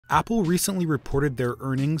Apple recently reported their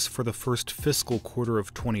earnings for the first fiscal quarter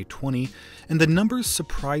of 2020, and the numbers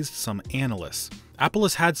surprised some analysts. Apple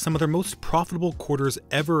has had some of their most profitable quarters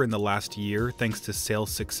ever in the last year thanks to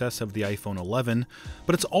sales success of the iPhone 11,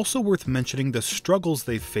 but it's also worth mentioning the struggles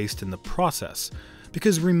they've faced in the process.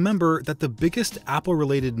 Because remember that the biggest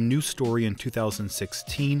Apple-related news story in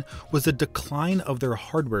 2016 was the decline of their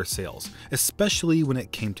hardware sales, especially when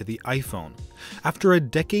it came to the iPhone. After a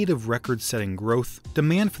decade of record-setting growth,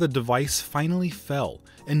 demand for the device finally fell,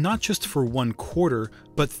 and not just for one quarter,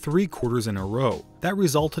 but 3 quarters in a row. That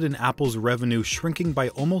resulted in Apple's revenue shrinking by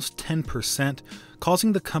almost 10%,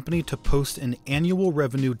 causing the company to post an annual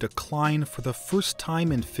revenue decline for the first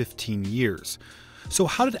time in 15 years. So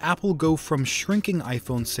how did Apple go from shrinking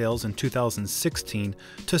iPhone sales in 2016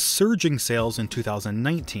 to surging sales in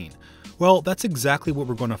 2019? Well, that's exactly what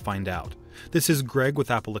we're going to find out. This is Greg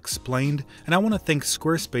with Apple Explained, and I want to thank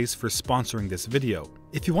Squarespace for sponsoring this video.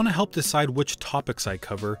 If you want to help decide which topics I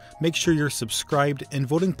cover, make sure you're subscribed, and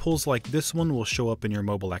voting polls like this one will show up in your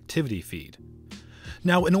mobile activity feed.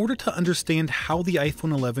 Now, in order to understand how the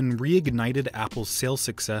iPhone 11 reignited Apple's sales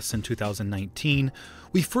success in 2019,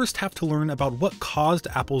 we first have to learn about what caused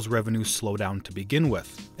Apple's revenue slowdown to begin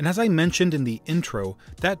with. And as I mentioned in the intro,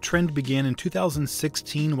 that trend began in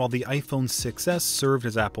 2016 while the iPhone 6s served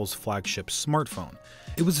as Apple's flagship smartphone.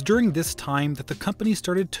 It was during this time that the company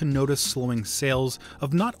started to notice slowing sales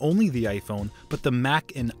of not only the iPhone, but the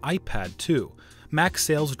Mac and iPad too. Mac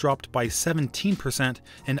sales dropped by 17%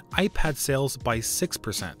 and iPad sales by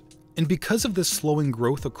 6%. And because of this slowing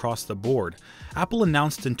growth across the board, Apple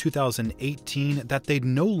announced in 2018 that they'd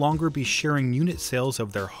no longer be sharing unit sales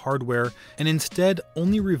of their hardware and instead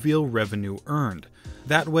only reveal revenue earned.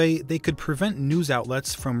 That way, they could prevent news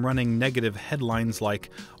outlets from running negative headlines like,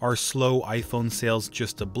 "Are slow iPhone sales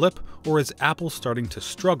just a blip?" or "Is Apple starting to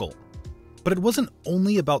struggle?" But it wasn't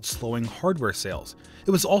only about slowing hardware sales. It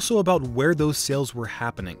was also about where those sales were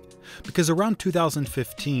happening. Because around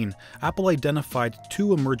 2015, Apple identified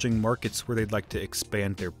 2 emerging markets where they'd like to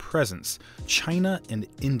expand their presence: China and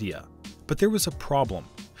India. But there was a problem.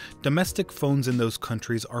 Domestic phones in those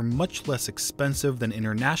countries are much less expensive than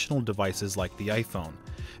international devices like the iPhone.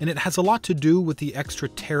 And it has a lot to do with the extra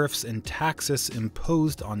tariffs and taxes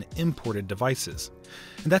imposed on imported devices.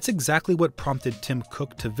 And that's exactly what prompted Tim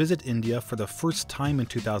Cook to visit India for the first time in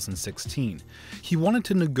 2016. He wanted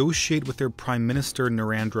to negotiate with their Prime Minister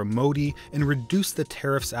Narendra Modi and reduce the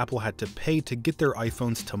tariffs Apple had to pay to get their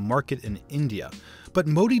iPhones to market in India. But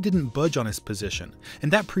Modi didn't budge on his position,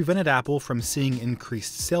 and that prevented Apple from seeing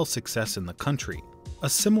increased sales success in the country. A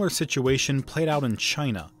similar situation played out in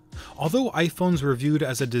China. Although iPhones were viewed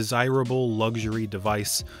as a desirable luxury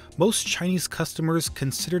device, most Chinese customers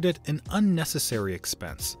considered it an unnecessary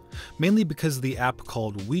expense, mainly because the app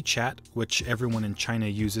called WeChat, which everyone in China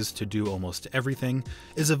uses to do almost everything,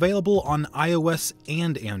 is available on iOS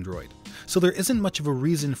and Android. So there isn't much of a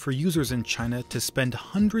reason for users in China to spend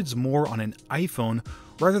hundreds more on an iPhone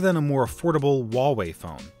rather than a more affordable Huawei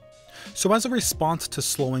phone. So as a response to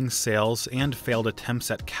slowing sales and failed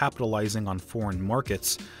attempts at capitalizing on foreign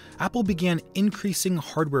markets, Apple began increasing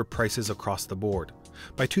hardware prices across the board.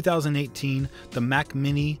 By 2018, the Mac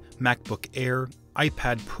Mini, MacBook Air,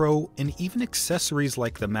 iPad Pro, and even accessories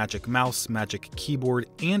like the Magic Mouse, Magic Keyboard,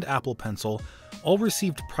 and Apple Pencil all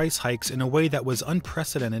received price hikes in a way that was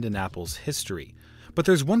unprecedented in Apple's history. But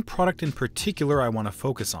there's one product in particular I want to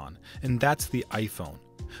focus on, and that's the iPhone.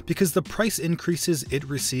 Because the price increases it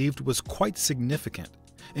received was quite significant.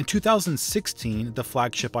 In 2016, the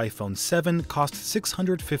flagship iPhone 7 cost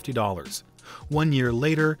 $650. 1 year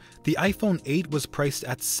later, the iPhone 8 was priced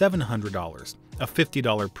at $700, a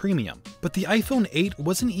 $50 premium. But the iPhone 8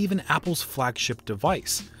 wasn't even Apple's flagship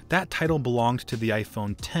device. That title belonged to the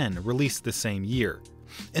iPhone X, released the same year.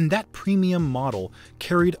 And that premium model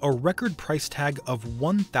carried a record price tag of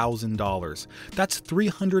 $1,000. That's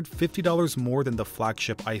 $350 more than the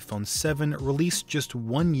flagship iPhone 7 released just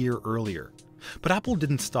 1 year earlier. But Apple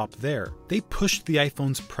didn't stop there. They pushed the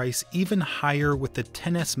iPhone's price even higher with the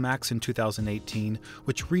XS Max in 2018,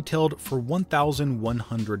 which retailed for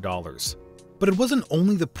 $1,100. But it wasn't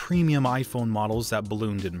only the premium iPhone models that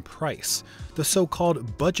ballooned in price. The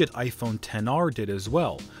so-called budget iPhone XR did as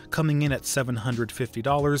well, coming in at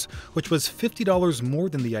 $750, which was $50 more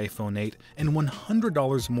than the iPhone 8 and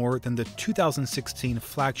 $100 more than the 2016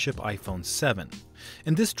 flagship iPhone 7.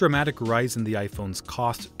 And this dramatic rise in the iPhone's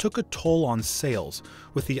cost took a toll on sales,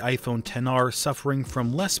 with the iPhone XR suffering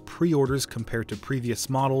from less pre-orders compared to previous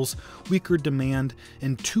models, weaker demand,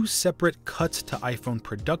 and 2 separate cuts to iPhone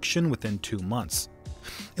production within 2 months.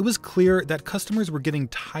 It was clear that customers were getting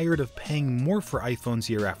tired of paying more for iPhones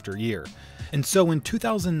year after year. And so in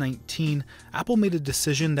 2019, Apple made a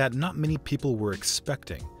decision that not many people were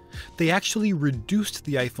expecting. They actually reduced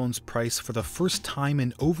the iPhone's price for the first time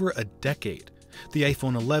in over a decade. The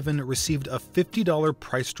iPhone 11 received a $50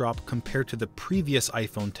 price drop compared to the previous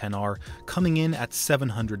iPhone XR, coming in at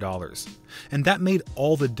 $700. And that made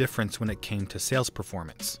all the difference when it came to sales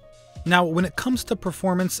performance. Now, when it comes to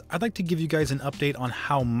performance, I'd like to give you guys an update on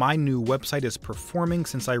how my new website is performing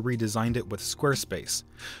since I redesigned it with Squarespace.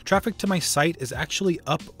 Traffic to my site is actually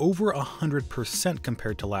up over 100%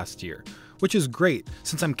 compared to last year, which is great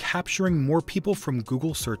since I'm capturing more people from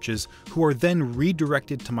Google searches who are then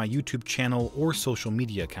redirected to my YouTube channel or social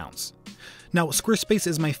media accounts. Now, Squarespace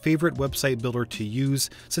is my favorite website builder to use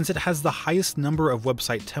since it has the highest number of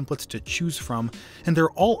website templates to choose from, and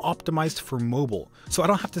they're all optimized for mobile, so I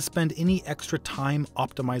don't have to spend any extra time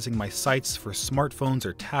optimizing my sites for smartphones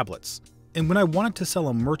or tablets. And when I wanted to sell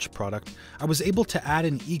a merch product, I was able to add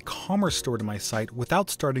an e-commerce store to my site without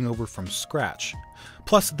starting over from scratch.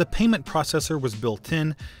 Plus, the payment processor was built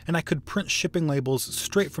in, and I could print shipping labels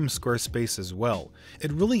straight from Squarespace as well.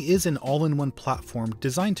 It really is an all-in-one platform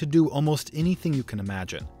designed to do almost anything you can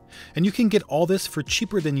imagine. And you can get all this for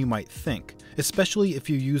cheaper than you might think, especially if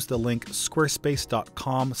you use the link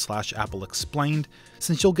squarespace.com/AppleExplained,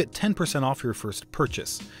 since you'll get 10% off your first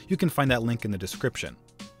purchase. You can find that link in the description.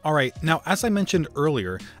 Alright, now as I mentioned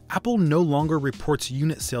earlier, Apple no longer reports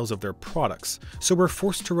unit sales of their products, so we're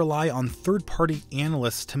forced to rely on third-party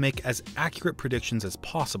analysts to make as accurate predictions as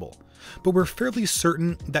possible. But we're fairly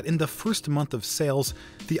certain that in the first month of sales,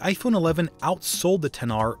 the iPhone 11 outsold the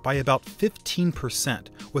XR by about 15%,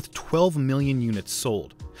 with 12 million units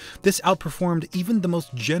sold. This outperformed even the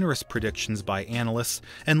most generous predictions by analysts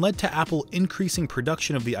and led to Apple increasing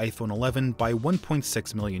production of the iPhone 11 by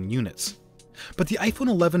 1.6 million units. But the iPhone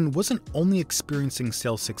 11 wasn't only experiencing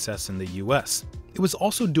sales success in the US. It was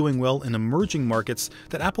also doing well in emerging markets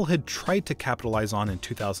that Apple had tried to capitalize on in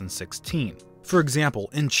 2016. For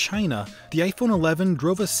example, in China, the iPhone 11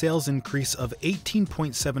 drove a sales increase of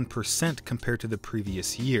 18.7% compared to the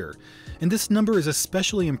previous year. And this number is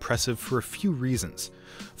especially impressive for a few reasons.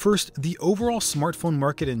 First, the overall smartphone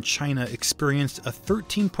market in China experienced a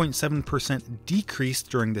 13.7% decrease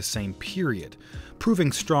during the same period,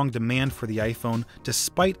 proving strong demand for the iPhone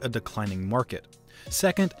despite a declining market.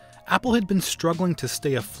 Second, Apple had been struggling to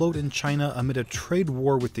stay afloat in China amid a trade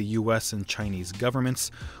war with the US and Chinese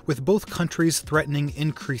governments, with both countries threatening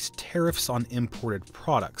increased tariffs on imported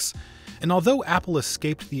products. And although Apple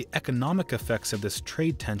escaped the economic effects of this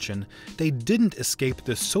trade tension, they didn't escape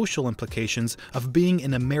the social implications of being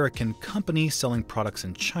an American company selling products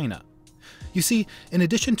in China. You see, in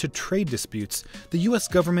addition to trade disputes, the US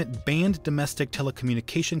government banned domestic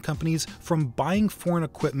telecommunication companies from buying foreign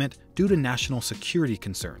equipment due to national security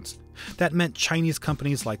concerns. That meant Chinese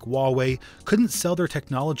companies like Huawei couldn't sell their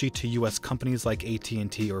technology to US companies like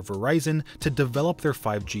AT&T or Verizon to develop their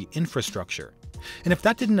 5G infrastructure. And if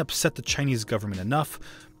that didn't upset the Chinese government enough,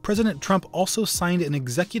 President Trump also signed an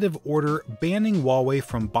executive order banning Huawei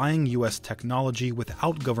from buying US technology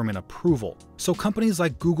without government approval. So companies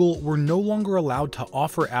like Google were no longer allowed to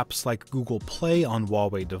offer apps like Google Play on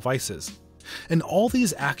Huawei devices. And all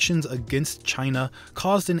these actions against China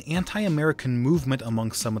caused an anti-American movement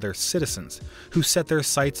among some of their citizens, who set their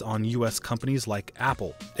sights on US companies like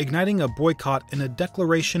Apple, igniting a boycott and a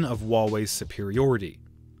declaration of Huawei's superiority.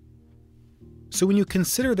 So when you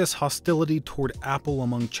consider this hostility toward Apple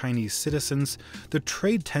among Chinese citizens, the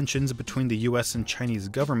trade tensions between the US and Chinese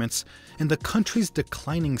governments, and the country's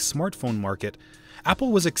declining smartphone market,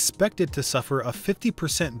 Apple was expected to suffer a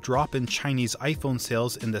 50% drop in Chinese iPhone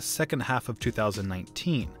sales in the second half of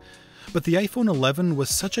 2019. But the iPhone 11 was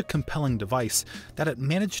such a compelling device that it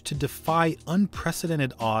managed to defy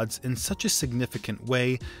unprecedented odds in such a significant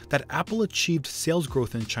way that Apple achieved sales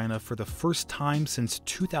growth in China for the first time since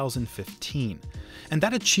 2015. And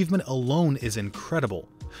that achievement alone is incredible.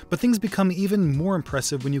 But things become even more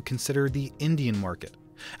impressive when you consider the Indian market.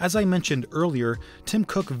 As I mentioned earlier, Tim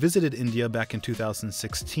Cook visited India back in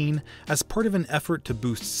 2016 as part of an effort to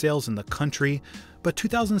boost sales in the country, but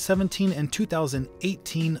 2017 and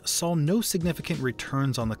 2018 saw no significant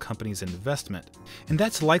returns on the company's investment. And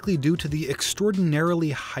that's likely due to the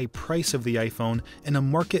extraordinarily high price of the iPhone in a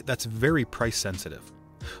market that's very price sensitive.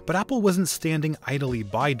 But Apple wasn't standing idly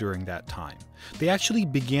by during that time. They actually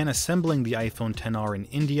began assembling the iPhone XR in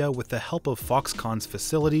India with the help of Foxconn's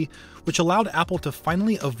facility, which allowed Apple to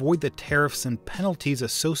finally avoid the tariffs and penalties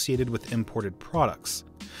associated with imported products.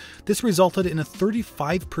 This resulted in a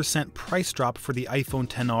 35% price drop for the iPhone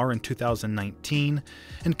XR in 2019,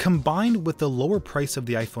 and combined with the lower price of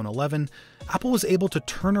the iPhone 11, Apple was able to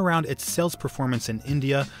turn around its sales performance in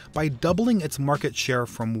India by doubling its market share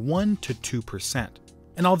from 1 to 2%.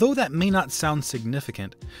 And although that may not sound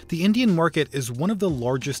significant, the Indian market is one of the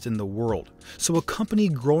largest in the world, so a company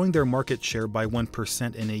growing their market share by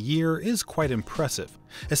 1% in a year is quite impressive,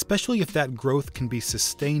 especially if that growth can be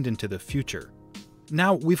sustained into the future.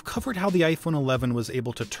 Now, we've covered how the iPhone 11 was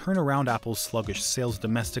able to turn around Apple's sluggish sales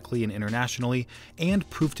domestically and internationally and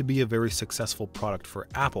prove to be a very successful product for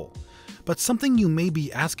Apple. But something you may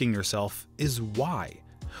be asking yourself is why?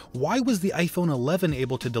 Why was the iPhone 11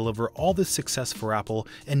 able to deliver all this success for Apple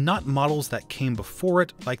and not models that came before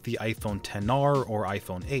it like the iPhone XR or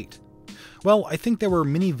iPhone 8? Well, I think there were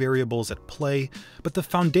many variables at play, but the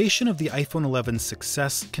foundation of the iPhone 11's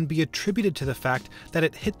success can be attributed to the fact that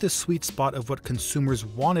it hit the sweet spot of what consumers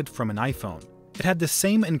wanted from an iPhone. It had the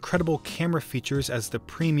same incredible camera features as the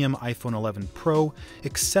premium iPhone 11 Pro,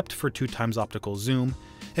 except for 2x optical zoom.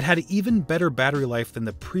 It had even better battery life than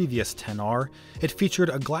the previous XR, it featured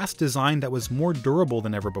a glass design that was more durable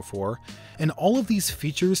than ever before, and all of these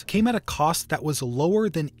features came at a cost that was lower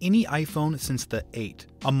than any iPhone since the 8,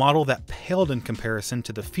 a model that paled in comparison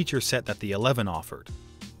to the feature set that the 11 offered.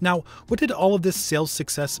 Now, what did all of this sales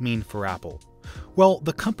success mean for Apple? Well,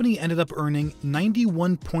 the company ended up earning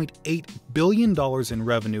 $91.8 billion in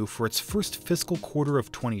revenue for its first fiscal quarter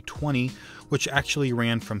of 2020, which actually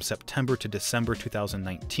ran from September to December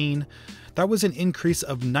 2019. That was an increase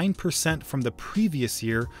of 9% from the previous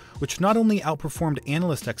year, which not only outperformed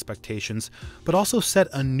analyst expectations, but also set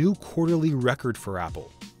a new quarterly record for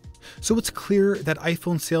Apple. So it's clear that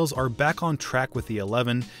iPhone sales are back on track with the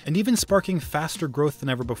 11, and even sparking faster growth than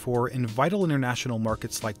ever before in vital international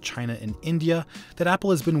markets like China and India that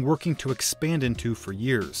Apple has been working to expand into for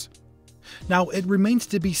years. Now, it remains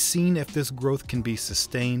to be seen if this growth can be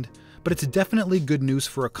sustained, but it's definitely good news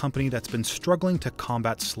for a company that's been struggling to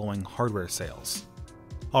combat slowing hardware sales.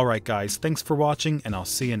 Alright guys, thanks for watching, and I'll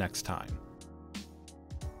see you next time.